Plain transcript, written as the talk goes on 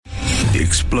the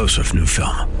explosive new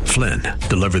film, Flynn,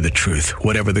 Deliver the Truth,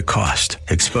 Whatever the Cost,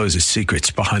 exposes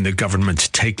secrets behind the government's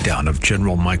takedown of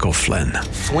General Michael Flynn.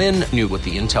 Flynn knew what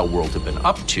the intel world had been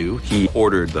up to. He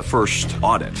ordered the first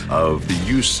audit of the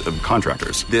use of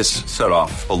contractors. This set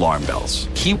off alarm bells.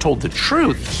 He told the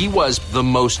truth. He was the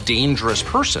most dangerous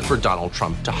person for Donald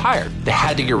Trump to hire. They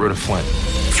had to get rid of Flynn.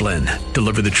 Flynn,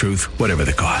 Deliver the Truth, Whatever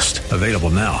the Cost. Available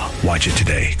now. Watch it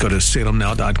today. Go to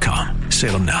salemnow.com.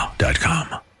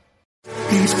 salemnow.com.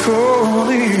 It's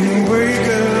calling, wake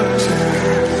up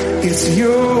time. It's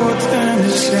your time to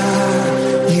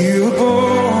shine. You were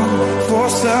born for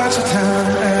such a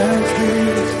time as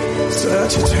this.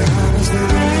 Such a time as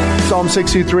this. Psalm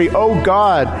 63, oh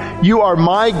God, you are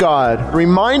my God,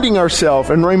 reminding ourselves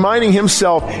and reminding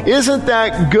himself, isn't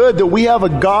that good that we have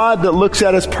a God that looks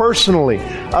at us personally,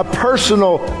 a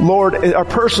personal Lord, our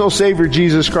personal Savior,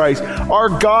 Jesus Christ, our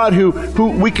God who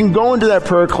we can go into that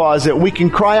prayer closet, we can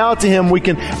cry out to him, we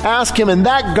can ask him, and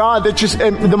that God that just,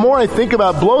 and the more I think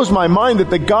about it, blows my mind that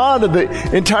the God of the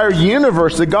entire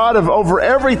universe, the God of over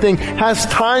everything, has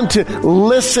time to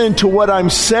listen to what I'm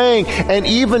saying and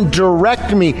even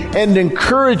direct me and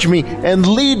encourage me and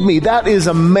lead me. That is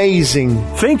amazing.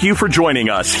 Thank you for joining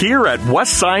us here at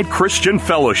Westside Christian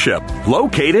Fellowship,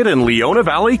 located in Leona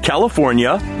Valley,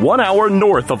 California, 1 hour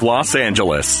north of Los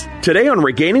Angeles. Today on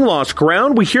Regaining Lost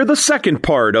Ground, we hear the second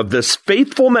part of this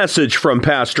faithful message from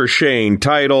Pastor Shane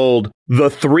titled, The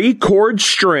Three-Chord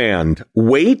Strand,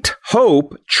 Wait,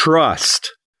 Hope, Trust.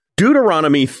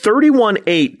 Deuteronomy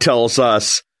 31:8 tells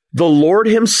us, the Lord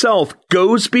himself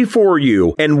goes before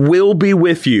you and will be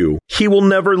with you. He will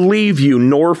never leave you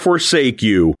nor forsake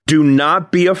you. Do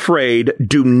not be afraid.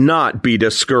 Do not be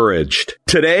discouraged.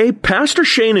 Today, Pastor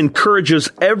Shane encourages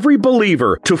every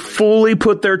believer to fully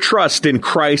put their trust in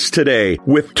Christ today,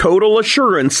 with total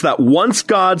assurance that once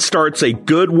God starts a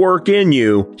good work in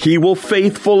you, he will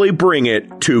faithfully bring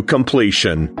it to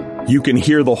completion. You can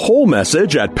hear the whole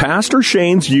message at Pastor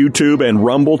Shane's YouTube and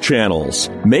Rumble channels.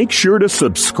 Make sure to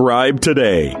subscribe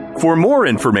today. For more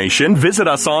information, visit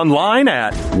us online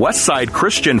at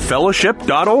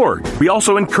westsidechristianfellowship.org. We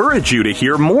also encourage you to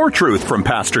hear more truth from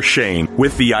Pastor Shane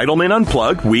with the Idleman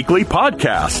Unplugged weekly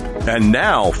podcast. And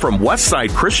now, from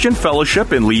Westside Christian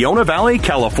Fellowship in Leona Valley,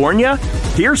 California,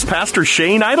 here's Pastor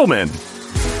Shane Idleman.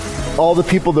 All the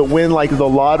people that win like the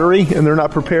lottery and they're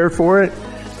not prepared for it,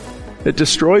 it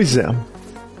destroys them.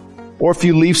 Or if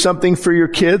you leave something for your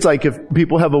kids, like if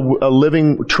people have a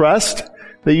living trust,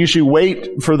 they usually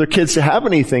wait for their kids to have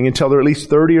anything until they're at least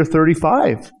 30 or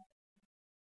 35.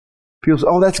 People say,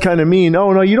 oh, that's kind of mean.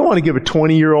 No, you don't want to give a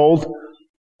 20-year-old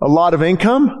a lot of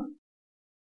income.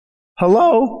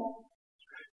 Hello?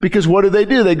 Because what do?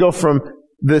 They go from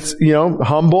this,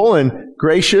 humble and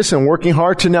gracious and working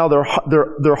hard to now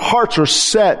their hearts are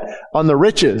set on the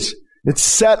riches. It's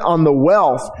set on the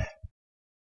wealth.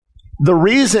 The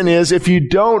reason is if you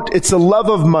don't, it's the love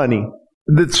of money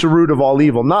that's the root of all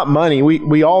evil. Not money.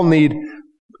 We all need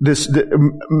this.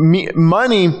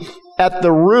 Money at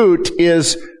the root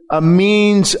is a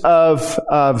means of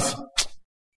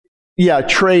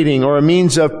trading or a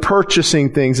means of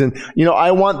purchasing things. And,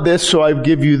 I want this, so I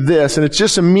give you this. And it's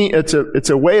just it's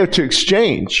a way to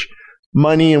exchange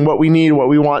money and what we need, what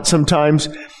we want sometimes.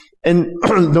 And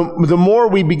the more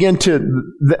we begin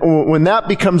when that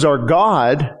becomes our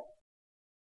God,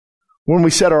 when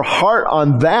we set our heart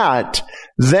on that,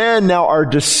 then now our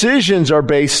decisions are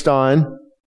based on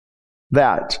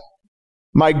that.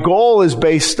 My goal is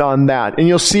based on that. And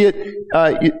you'll see it,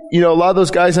 a lot of those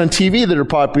guys on TV that are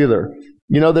popular,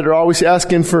 that are always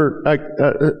asking for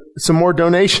some more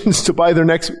donations to buy their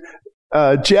next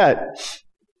jet.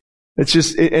 It's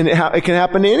just, it can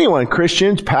happen to anyone.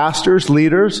 Christians, pastors,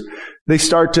 leaders,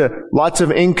 lots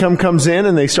of income comes in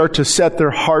and they start to set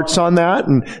their hearts on that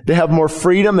and they have more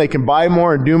freedom. They can buy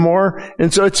more and do more.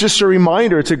 And so it's just a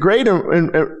reminder. It's a great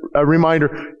a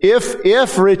reminder.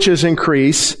 If riches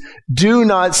increase, do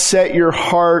not set your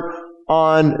heart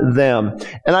on them.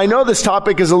 And I know this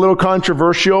topic is a little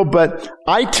controversial, but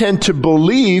I tend to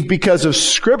believe because of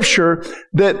Scripture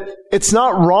that it's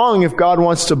not wrong if God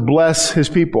wants to bless His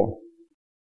people.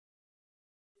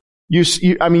 You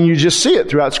just see it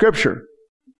throughout Scripture.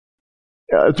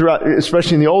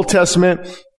 Especially in the Old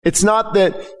Testament. It's not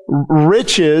that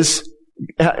riches,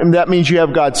 that means you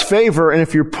have God's favor, and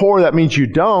if you're poor, that means you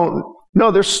don't.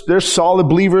 No, there's solid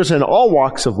believers in all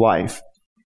walks of life.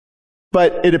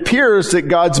 But it appears that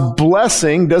God's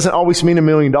blessing doesn't always mean $1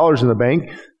 million in the bank.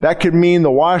 That could mean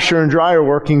the washer and dryer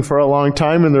working for a long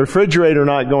time and the refrigerator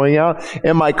not going out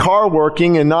and my car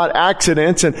working and not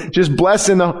accidents and just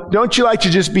blessing don't you like to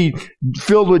just be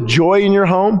filled with joy in your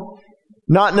home?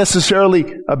 not necessarily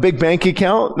a big bank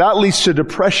account. That leads to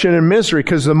depression and misery,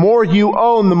 because the more you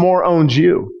own, the more owns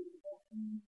you.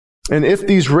 And if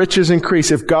these riches increase,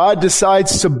 if God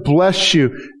decides to bless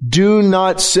you, do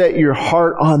not set your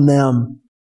heart on them.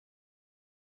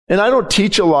 And I don't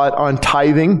teach a lot on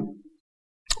tithing.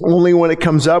 Only when it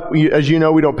comes up. As you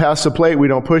know, we don't pass the plate. We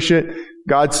don't push it.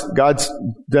 God's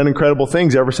done incredible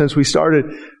things ever since we started.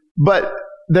 But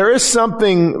there is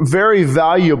something very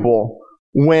valuable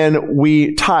when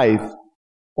we tithe.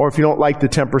 Or if you don't like the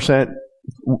 10%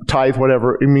 tithe,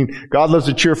 whatever. I mean, God loves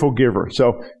a cheerful giver.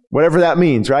 So whatever that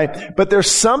means, right? But there's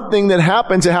something that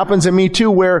happens. It happens in me too,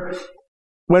 where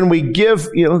when we give,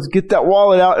 let's get that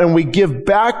wallet out and we give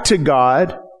back to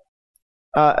God,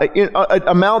 an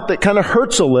amount that kind of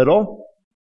hurts a little.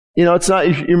 It's not,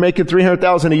 if you're making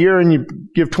 $300,000 a year and you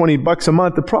give $20 a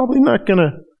month, they're probably not going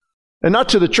to, and not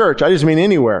to the church. I just mean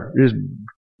anywhere. Just,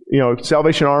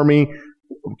 Salvation Army,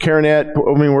 CareNet,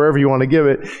 wherever you want to give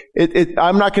it.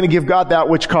 I'm not going to give God that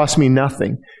which costs me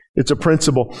nothing. It's a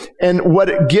principle. And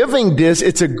what giving does,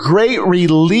 it's a great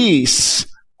release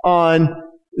on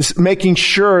making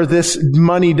sure this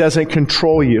money doesn't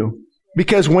control you.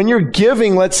 Because when you're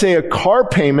giving, let's say, a car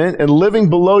payment and living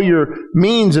below your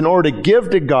means in order to give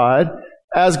to God,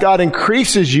 as God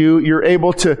increases you, you're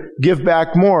able to give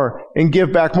back more and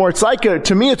give back more. It's like,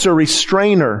 to me, it's a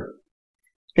restrainer.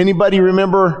 Anybody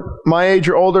remember my age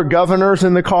or older governors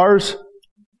in the cars?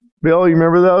 Bill, you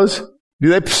remember those? Do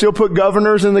they still put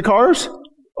governors in the cars?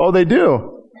 Oh, they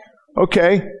do.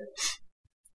 Okay.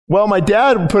 Well, my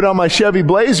dad put on my Chevy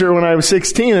Blazer when I was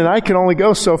 16, and I could only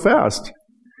go so fast.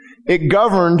 It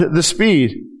governed the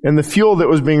speed and the fuel that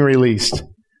was being released.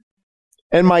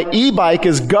 And my e-bike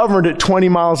is governed at 20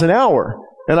 miles an hour.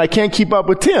 And I can't keep up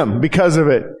with Tim because of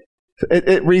it.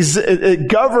 It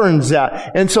governs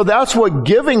that. And so that's what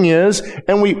giving is.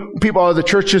 And the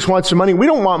church just wants some money. We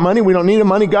don't want money. We don't need the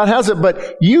money. God has it.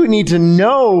 But you need to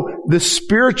know the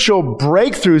spiritual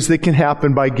breakthroughs that can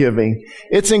happen by giving.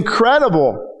 It's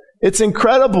incredible. It's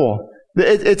incredible.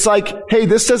 It's like, hey,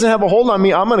 this doesn't have a hold on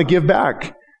me. I'm going to give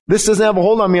back. This doesn't have a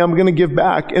hold on me. I'm going to give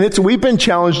back. And we've been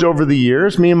challenged over the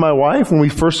years, me and my wife, when we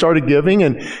first started giving,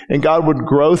 and God would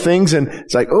grow things, and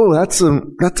it's like, oh, that's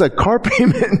a car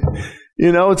payment.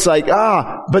 It's like,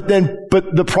 but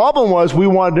the problem was we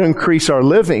wanted to increase our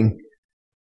living.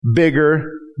 Bigger,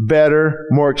 better,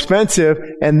 more expensive,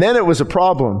 and then it was a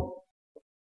problem.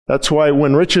 That's why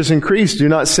when riches increase, do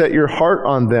not set your heart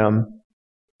on them.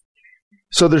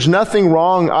 So there's nothing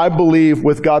wrong, I believe,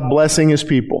 with God blessing His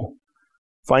people.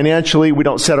 Financially, we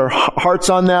don't set our hearts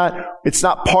on that. It's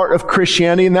not part of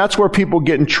Christianity, and that's where people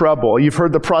get in trouble. You've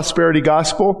heard the prosperity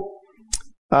gospel.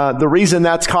 The reason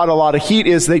that's caught a lot of heat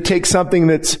is they take something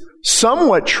that's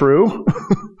somewhat true,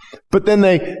 but then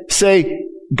they say,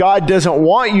 God doesn't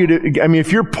want you to,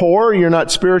 if you're poor, you're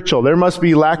not spiritual. There must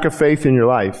be lack of faith in your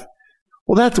life.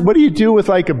 Well, what do you do with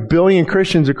like 1 billion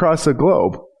Christians across the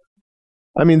globe?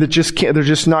 They're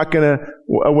just not going to,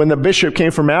 when the bishop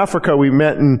came from Africa, we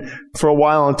met for a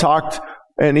while and talked,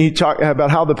 and he talked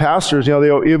about how the pastors,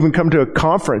 they'll even come to a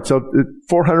conference, so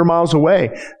 400 miles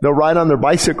away. They'll ride on their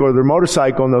bicycle or their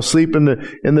motorcycle, and they'll sleep in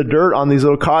the dirt on these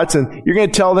little cots, and you're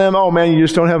going to tell them, oh man, you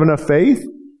just don't have enough faith?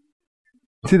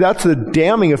 See, that's the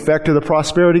damning effect of the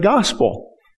prosperity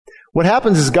gospel. What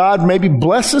happens is God maybe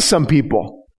blesses some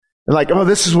people. And like, oh,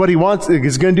 this is what He wants,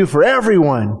 He's going to do for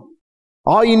everyone.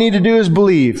 All you need to do is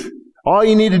believe. All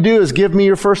you need to do is give me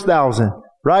your first 1,000,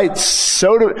 right?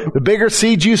 The bigger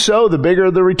seed you sow, the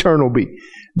bigger the return will be.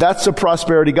 That's the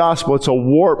prosperity gospel. It's a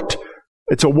warped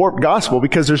gospel,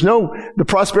 because the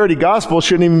prosperity gospel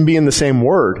shouldn't even be in the same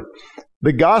word.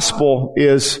 The gospel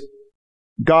is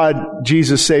God,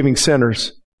 Jesus saving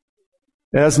sinners.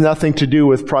 It has nothing to do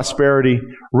with prosperity,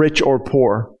 rich or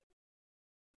poor.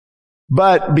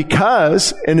 But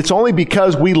and it's only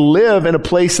because we live in a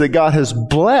place that God has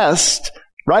blessed,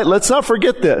 right? Let's not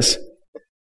forget this.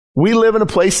 We live in a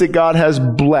place that God has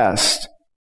blessed.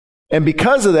 And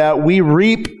because of that, we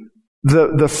reap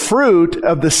the fruit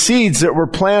of the seeds that were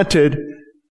planted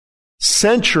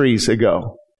centuries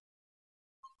ago.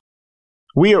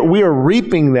 We are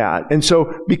reaping that. And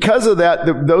so because of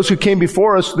that, those who came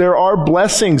before us, there are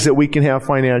blessings that we can have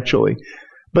financially.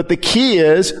 But the key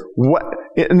is,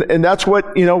 and that's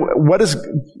what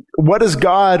does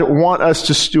God want us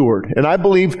to steward? And I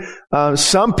believe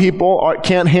some people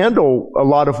can't handle a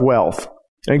lot of wealth,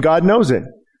 and God knows it.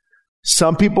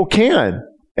 Some people can,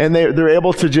 and they're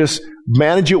able to just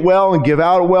manage it well and give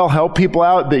out well, help people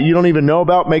out that you don't even know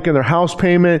about, making their house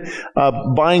payment,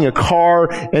 buying a car,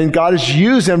 and God has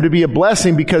used them to be a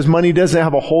blessing because money doesn't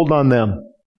have a hold on them.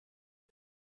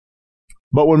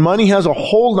 But when money has a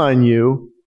hold on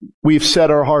you, we've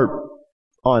set our heart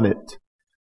on it.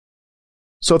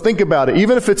 So think about it.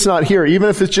 Even if it's not here, even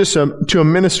if it's just to a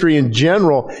ministry in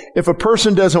general, if a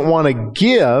person doesn't want to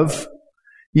give,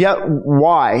 yet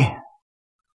why?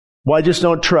 Why just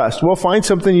don't trust? Well, find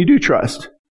something you do trust.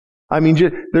 I mean,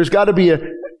 there's got to be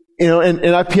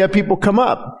and I've had people come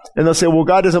up and they'll say, well,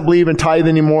 God doesn't believe in tithe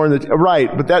anymore. Right,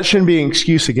 but that shouldn't be an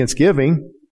excuse against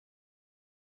giving.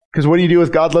 Because what do you do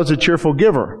with God loves a cheerful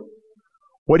giver?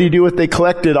 What do you do with the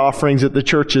collected offerings at the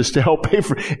churches to help pay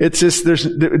for? It's just,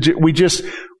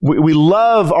 we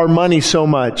love our money so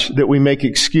much that we make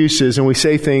excuses and we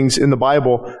say things in the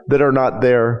Bible that are not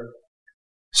there.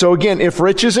 So again, if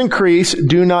riches increase,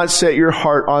 do not set your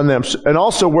heart on them. And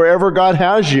also, wherever God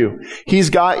has you, He's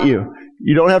got you.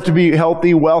 You don't have to be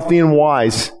healthy, wealthy, and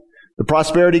wise. The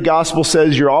prosperity gospel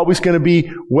says you're always going to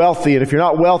be wealthy. And if you're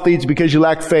not wealthy, it's because you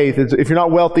lack faith. If you're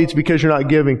not wealthy, it's because you're not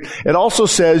giving. It also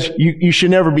says you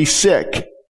should never be sick.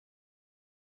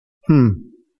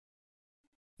 And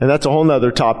that's a whole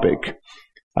nother topic.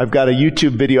 I've got a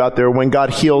YouTube video out there, When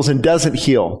God Heals and Doesn't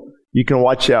Heal. You can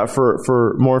watch that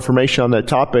for more information on that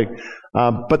topic.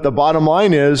 But the bottom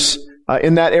line is,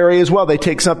 in that area as well, they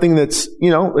take something that's,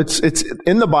 it's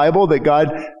in the Bible that God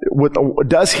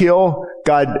does heal.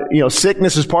 God,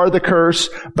 sickness is part of the curse.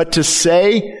 But to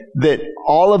say that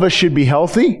all of us should be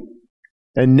healthy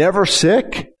and never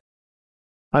sick,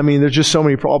 I mean, there's just so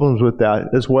many problems with that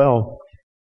as well.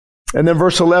 And then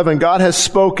verse 11, God has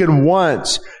spoken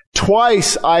once.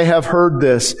 Twice I have heard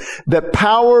this, that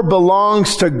power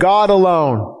belongs to God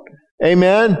alone.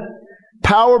 Amen?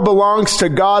 Power belongs to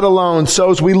God alone. So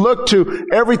as we look to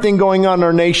everything going on in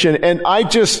our nation, and I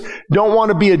just don't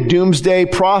want to be a doomsday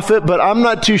prophet, but I'm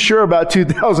not too sure about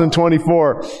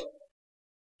 2024.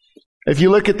 If you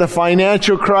look at the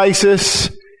financial crisis,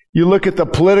 you look at the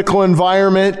political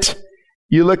environment,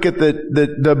 you look at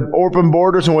the open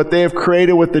borders and what they have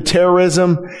created with the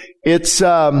terrorism, it's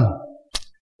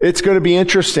going to be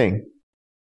interesting.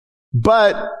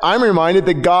 But I'm reminded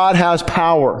that God has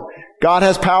power. God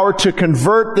has power to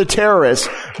convert the terrorists.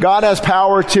 God has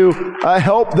power to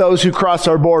help those who cross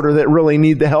our border that really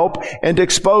need the help, and to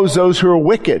expose those who are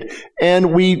wicked.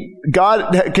 And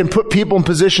God can put people in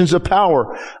positions of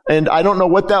power. And I don't know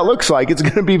what that looks like. It's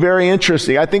going to be very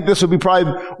interesting. I think this will be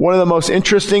probably one of the most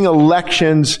interesting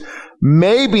elections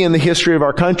maybe in the history of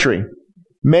our country.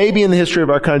 Maybe in the history of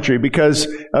our country, because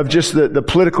of just the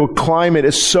political climate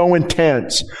is so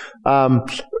intense. And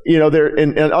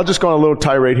I'll just go on a little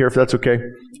tirade here if that's okay.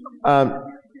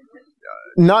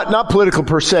 Not political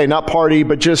per se, not party,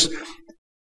 but just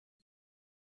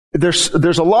there's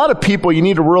a lot of people you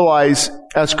need to realize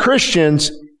as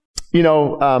Christians, we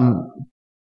have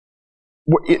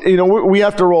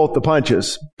to roll with the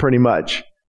punches pretty much.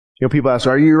 People ask,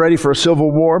 are you ready for a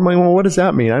civil war? I'm like, well, what does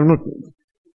that mean? I'm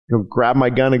grab my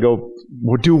gun and go,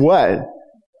 well, do what?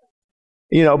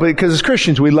 Because as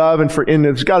Christians, we love and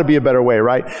there's got to be a better way,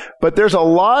 right? But there's a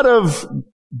lot of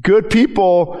good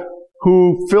people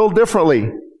who feel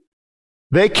differently.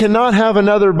 They cannot have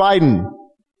another Biden.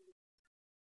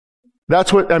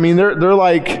 That's what, they're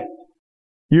like,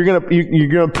 you're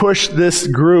gonna push this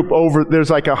group over. There's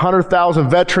like 100,000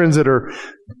 veterans that are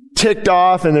ticked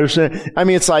off, and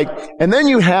it's like, and then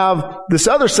you have this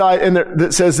other side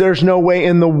that says there's no way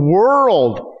in the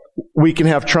world we can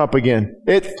have Trump again.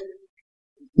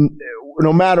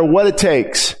 No matter what it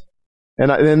takes,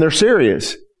 and they're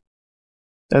serious,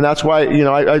 and that's why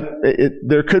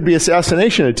there could be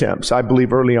assassination attempts. I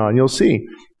believe early on, you'll see.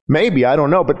 Maybe, I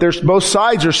don't know, but both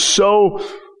sides are so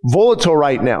volatile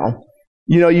right now.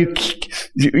 You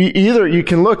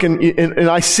can look and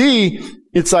I see.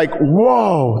 It's like,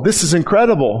 whoa, this is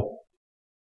incredible.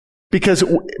 Because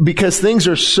things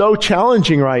are so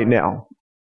challenging right now.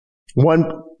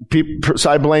 One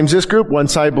side blames this group, one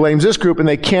side blames this group, and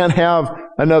they can't have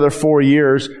another 4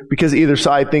 years because either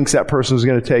side thinks that person is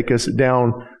going to take us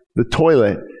down the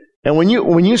toilet. And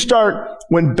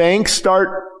when banks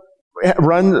start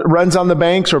runs on the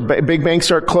banks, or big banks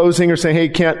start closing or saying, hey,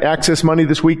 you can't access money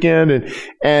this weekend,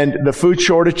 and the food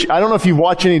shortage. I don't know if you've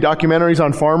watched any documentaries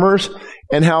on farmers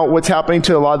and what's happening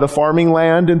to a lot of the farming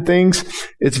land and things.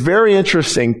 It's very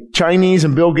interesting. Chinese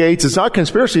and Bill Gates, it's not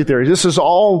conspiracy theories. This is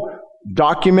all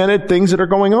documented things that are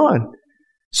going on.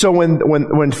 So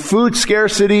when food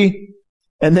scarcity,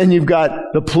 and then you've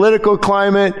got the political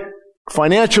climate,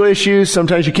 financial issues,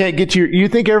 sometimes you can't get you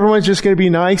think everyone's just going to be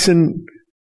nice and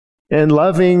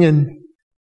loving, and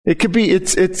it could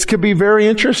be very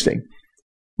interesting.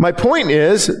 My point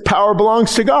is, power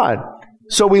belongs to God.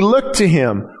 So we look to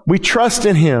Him. We trust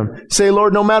in Him. Say,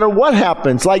 Lord, no matter what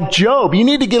happens, like Job, you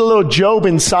need to get a little Job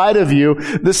inside of you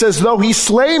that says, though He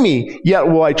slay me, yet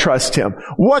will I trust Him.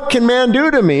 What can man do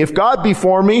to me? If God be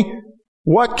for me,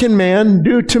 what can man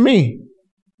do to me?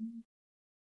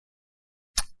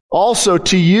 Also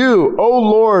to you, O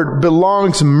Lord,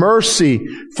 belongs mercy,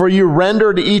 for you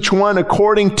render to each one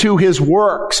according to his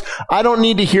works. I don't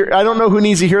know who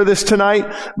needs to hear this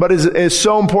tonight, but it's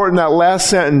so important, that last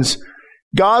sentence.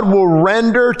 God will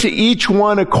render to each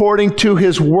one according to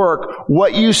his work.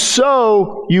 What you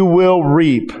sow, you will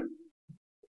reap.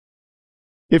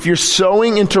 If you're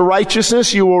sowing into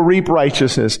righteousness, you will reap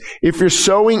righteousness. If you're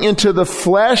sowing into the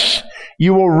flesh,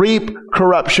 you will reap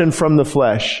corruption from the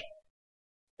flesh.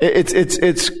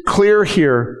 It's clear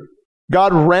here.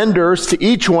 God renders to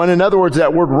each one. In other words,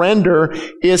 that word render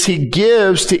is He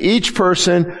gives to each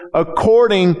person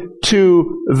according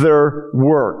to their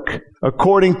work.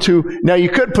 Now you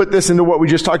could put this into what we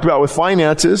just talked about with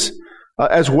finances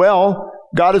as well.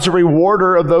 God is a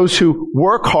rewarder of those who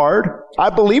work hard. I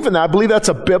believe in that. I believe that's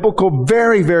a biblical,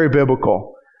 very, very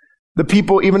biblical. The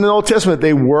people, even in the Old Testament,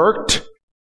 they worked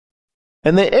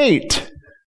and they ate.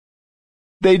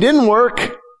 They didn't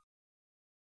work.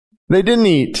 They didn't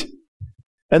eat.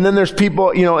 And then there's people,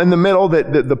 in the middle,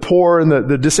 that the poor and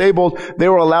the disabled, they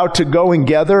were allowed to go and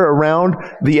gather around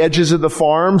the edges of the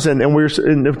farms, and they were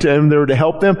to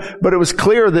help them. But it was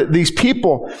clear that these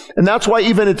people, and that's why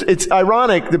even it's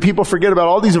ironic that people forget about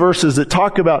all these verses that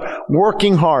talk about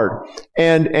working hard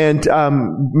and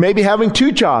maybe having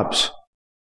two jobs.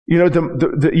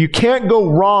 You can't go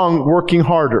wrong working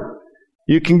harder.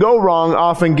 You can go wrong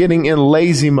often getting in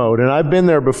lazy mode, and I've been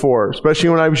there before,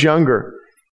 especially when I was younger.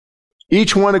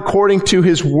 Each one according to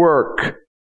his work.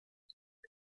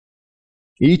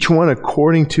 Each one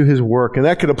according to his work. And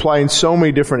that could apply in so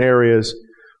many different areas.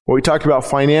 What we talked about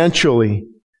financially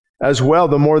as well.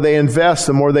 The more they invest,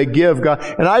 the more they give. God,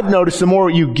 and I've noticed the more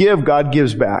you give, God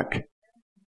gives back.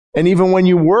 And even when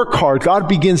you work hard, God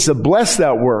begins to bless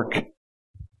that work.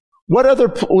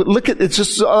 It's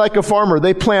just like a farmer.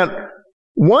 They plant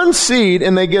one seed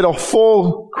and they get a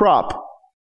full crop.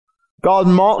 God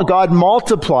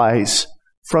multiplies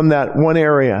from that one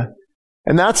area.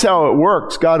 And that's how it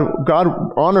works. God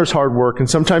honors hard work, and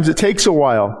sometimes it takes a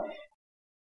while.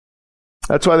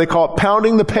 That's why they call it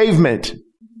pounding the pavement.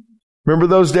 Remember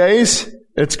those days?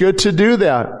 It's good to do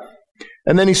that.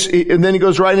 And then he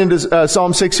goes right into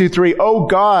Psalm 63. Oh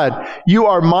God, you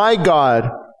are my God.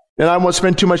 And I won't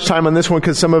spend too much time on this one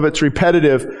because some of it's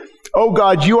repetitive. Oh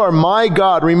God, you are my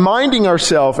God, reminding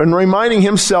ourselves and reminding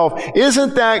himself,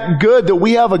 isn't that good that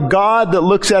we have a God that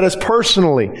looks at us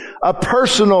personally? A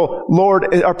personal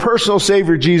Lord, our personal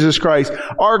Savior, Jesus Christ.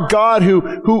 Our God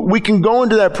who we can go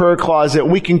into that prayer closet,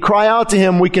 we can cry out to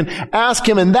him, we can ask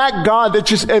him, and that God that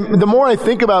the more I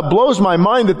think about it, blows my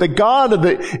mind that the God of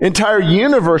the entire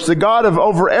universe, the God of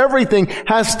over everything,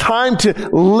 has time to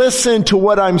listen to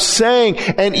what I'm saying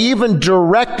and even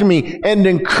direct me and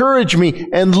encourage me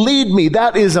and lead me.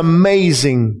 That is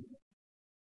amazing.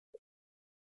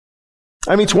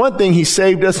 I mean, it's one thing he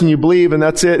saved us and you believe and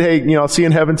that's it. Hey, I'll see you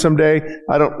in heaven someday.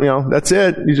 That's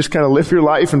it. You just kind of live your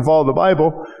life and follow the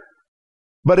Bible.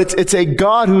 But it's a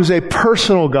God who's a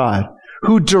personal God,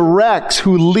 who directs,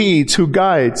 who leads, who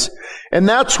guides. And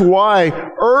that's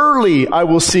why early I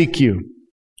will seek you.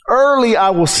 Early I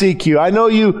will seek you. I know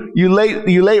you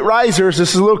late risers,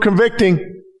 this is a little convicting.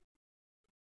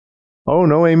 Oh,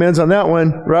 no amens on that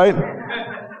one, right?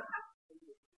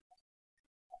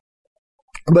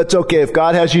 But it's okay. If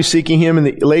God has you seeking him in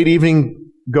the late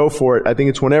evening, go for it. I think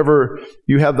it's whenever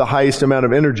you have the highest amount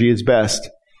of energy is best.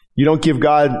 You don't give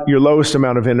God your lowest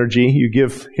amount of energy. You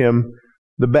give him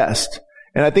the best.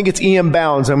 And I think it's E.M.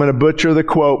 Bounds. I'm going to butcher the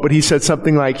quote, but he said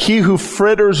something like, he who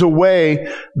fritters away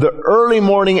the early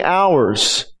morning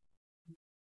hours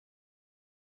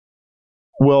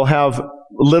will have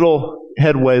little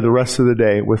headway the rest of the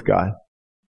day with God.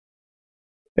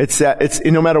 It's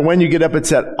no matter when you get up, it's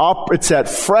that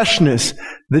freshness,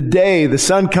 the day, the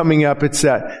sun coming up, it's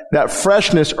that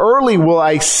freshness. Early will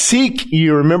I seek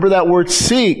you. Remember that word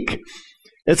seek.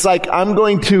 It's like I'm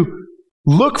going to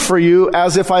look for you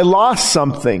as if I lost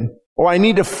something or I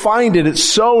need to find it. It's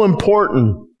so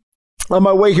important. On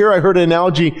my way here, I heard an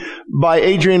analogy by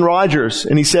Adrian Rogers,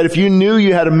 and he said, if you knew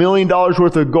you had $1 million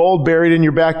worth of gold buried in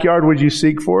your backyard, would you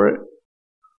seek for it?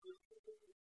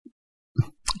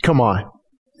 Come on.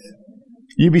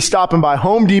 You'd be stopping by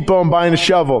Home Depot and buying a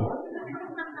shovel.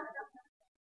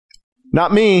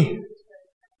 Not me.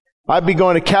 I'd be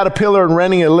going to Caterpillar and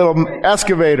renting a little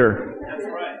excavator.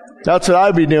 That's what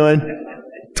I'd be doing.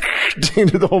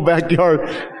 Into the whole backyard.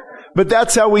 But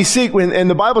that's how we seek. And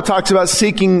the Bible talks about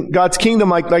seeking God's kingdom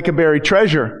like a buried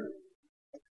treasure.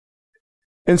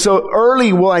 And so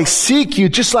early will I seek you,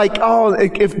 just like,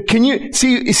 can you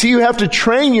see, you have to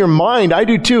train your mind. I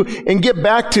do too, and get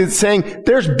back to saying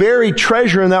there's buried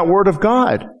treasure in that Word of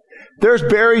God. There's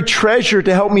buried treasure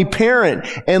to help me parent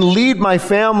and lead my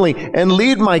family and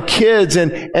lead my kids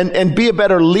and be a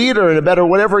better leader and a better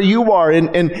whatever you are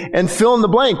and fill in the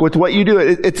blank with what you do.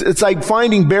 It's like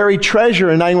finding buried treasure,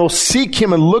 and I will seek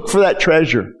Him and look for that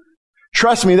treasure.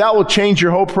 Trust me, that will change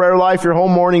your whole prayer life, your whole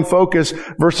morning focus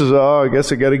versus, I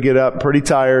guess I got to get up, pretty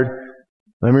tired.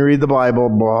 Let me read the Bible.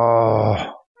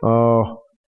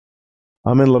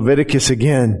 I'm in Leviticus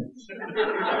again.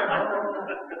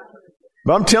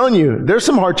 But I'm telling you, there's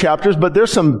some hard chapters, but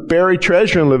there's some buried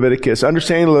treasure in Leviticus.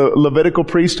 Understanding Levitical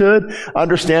priesthood,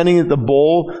 understanding that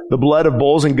the blood of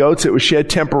bulls and goats, it was shed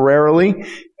temporarily,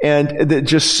 and that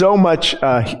just so much,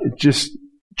 just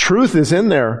truth is in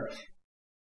there.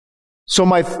 So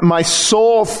my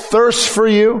soul thirsts for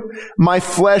you. My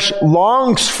flesh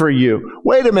longs for you.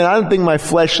 Wait a minute. I don't think my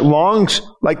flesh longs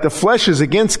like the flesh is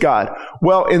against God.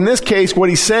 Well, in this case, what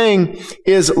he's saying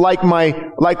is like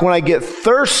when I get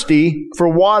thirsty for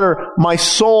water, my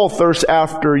soul thirsts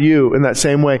after you in that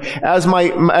same way. As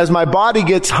my body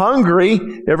gets hungry,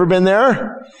 ever been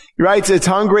there? Right? It's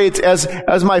hungry. It's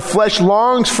as my flesh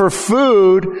longs for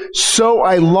food, so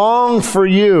I long for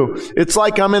you. It's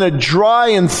like I'm in a dry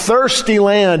and thirsty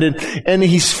land, and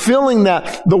he's feeling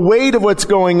the weight of what's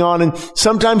going on. And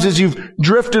sometimes as you've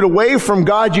drifted away from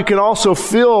God, you can also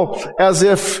feel as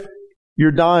if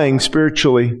you're dying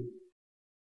spiritually.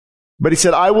 But he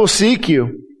said, I will seek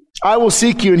you. I will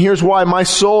seek you, and here's why. My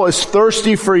soul is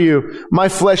thirsty for you. My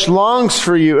flesh longs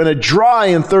for you in a dry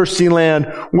and thirsty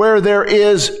land where there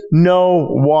is no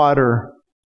water.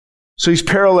 So he's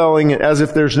paralleling it as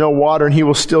if there's no water, and he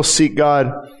will still seek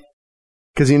God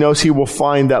because he knows he will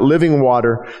find that living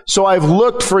water. So I've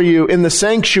looked for you in the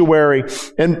sanctuary.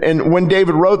 And when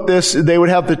David wrote this, they would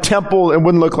have the temple. It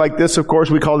wouldn't look like this, of course.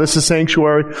 We call this a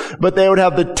sanctuary. But they would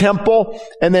have the temple,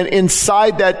 and then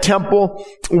inside that temple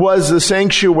was the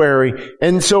sanctuary.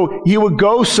 And so he would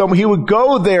go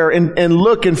there and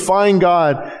look and find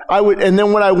God. And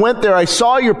then when I went there, I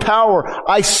saw your power.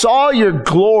 I saw your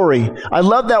glory. I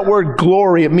love that word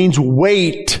glory. It means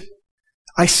weight.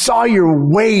 I saw your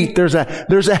weight. There's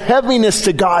a heaviness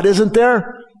to God, isn't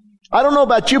there? I don't know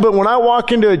about you, but when I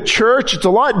walk into a church, it's a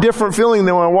lot different feeling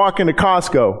than when I walk into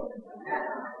Costco.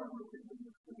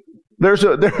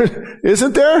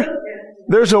 Isn't there?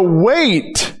 There's a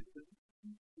weight.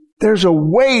 There's a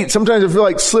weight. Sometimes I feel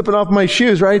like slipping off my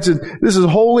shoes, right? This is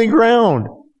holy ground.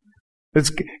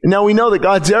 Now we know that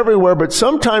God's everywhere, but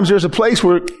sometimes there's a place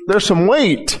where there's some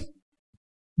weight.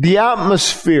 The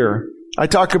atmosphere, I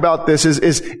talk about this,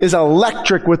 is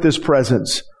electric with His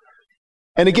presence.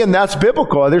 And again, that's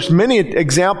biblical. There's many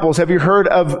examples. Have you heard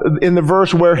of in the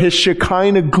verse where His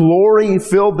Shekinah glory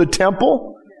filled the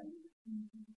temple?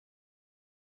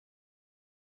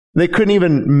 They couldn't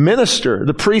even minister.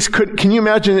 The priest couldn't. Can you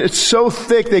imagine? It's so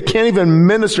thick they can't even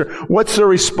minister. What's their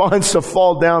response? To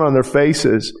fall down on their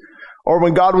faces. Or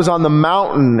when God was on the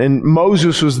mountain and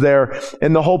Moses was there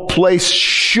and the whole place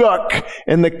shook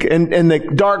and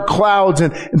the dark clouds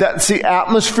and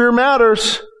atmosphere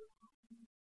matters.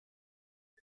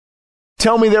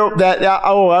 Tell me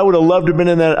I would have loved to have been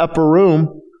in that upper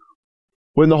room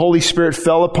when the Holy Spirit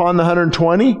fell upon the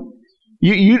 120.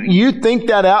 You think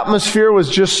that atmosphere was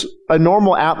just a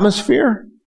normal atmosphere?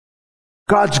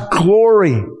 God's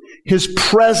glory, His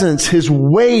presence, His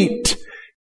weight.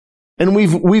 And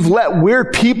we've let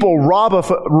weird people rob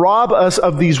us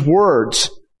of these words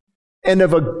and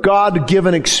of a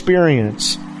God-given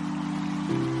experience.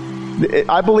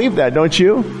 I believe that, don't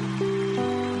you?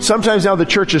 Sometimes now the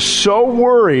church is so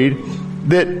worried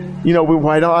that,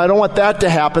 I don't want that to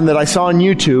happen that I saw on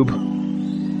YouTube.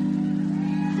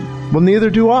 Well,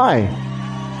 neither do I.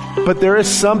 But there is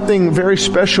something very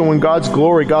special when God's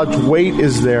glory, God's weight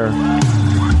is there.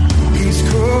 He's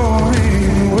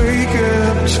calling, wake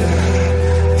up, child.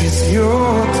 It's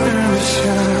your turn to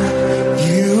shine.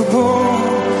 You were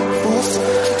born for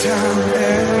such a time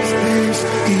as this.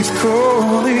 He's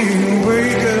calling,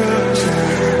 wake up,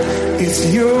 child.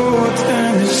 It's your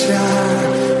turn to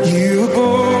shine. You were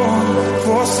born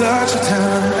for such a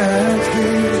time as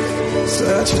this.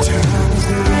 Such a time as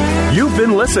this. You've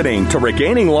been listening to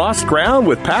Regaining Lost Ground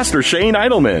with Pastor Shane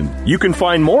Idleman. You can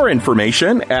find more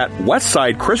information at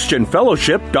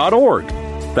westsidechristianfellowship.org.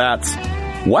 That's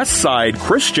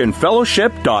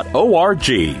westsidechristianfellowship.org.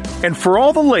 And for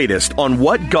all the latest on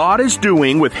what God is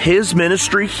doing with His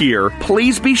ministry here,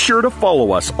 please be sure to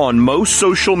follow us on most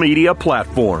social media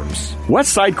platforms.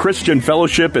 Westside Christian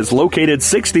Fellowship is located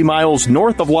 60 miles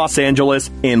north of Los Angeles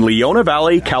in Leona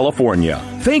Valley, California.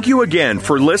 Thank you again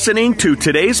for listening to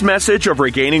today's message of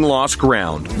Regaining Lost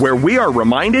Ground, where we are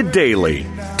reminded daily,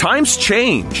 times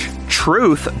change,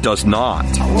 truth does not.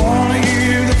 I want to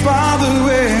hear the Father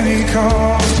when He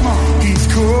calls. He's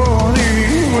calling,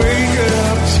 wake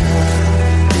up,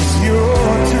 child. It's your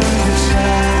turn to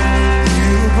shine.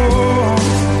 You were born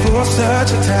for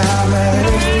such a time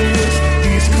as this.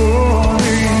 He's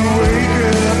calling, wake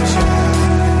up,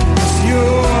 child. It's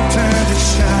your turn to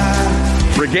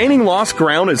shine. Regaining Lost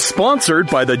Ground is sponsored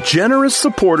by the generous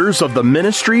supporters of the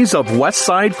ministries of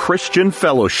Westside Christian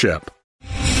Fellowship.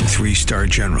 3-star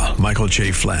General Michael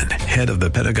J. Flynn, head of the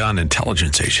Pentagon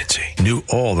Intelligence Agency, knew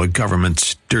all the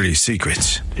government's dirty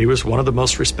secrets. He was one of the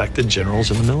most respected generals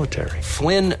in the military.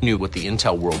 Flynn knew what the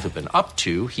intel world had been up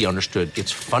to. He understood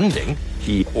its funding.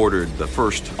 He ordered the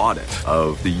first audit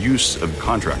of the use of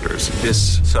contractors.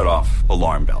 This set off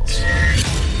alarm bells.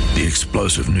 The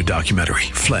explosive new documentary,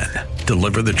 Flynn,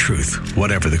 Deliver the Truth,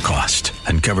 Whatever the Cost,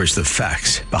 uncovers the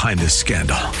facts behind this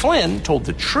scandal. Flynn told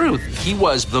the truth. He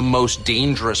was the most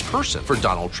dangerous person for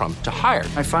Donald Trump to hire.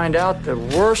 I find out the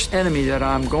worst enemy that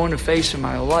I'm going to face in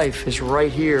my life is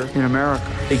right here in America.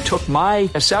 They took my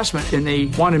assessment and they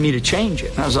wanted me to change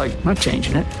it. And I was like, I'm not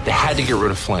changing it. They had to get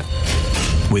rid of Flynn.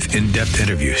 With in-depth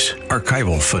interviews,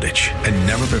 archival footage, and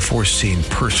never-before-seen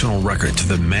personal records of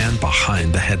the man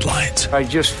behind the headlines. I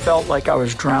just felt like I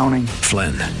was drowning.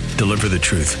 Flynn, Deliver the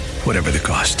Truth, Whatever the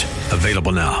Cost.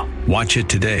 Available now. Watch it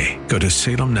today. Go to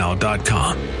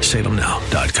salemnow.com.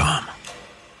 salemnow.com.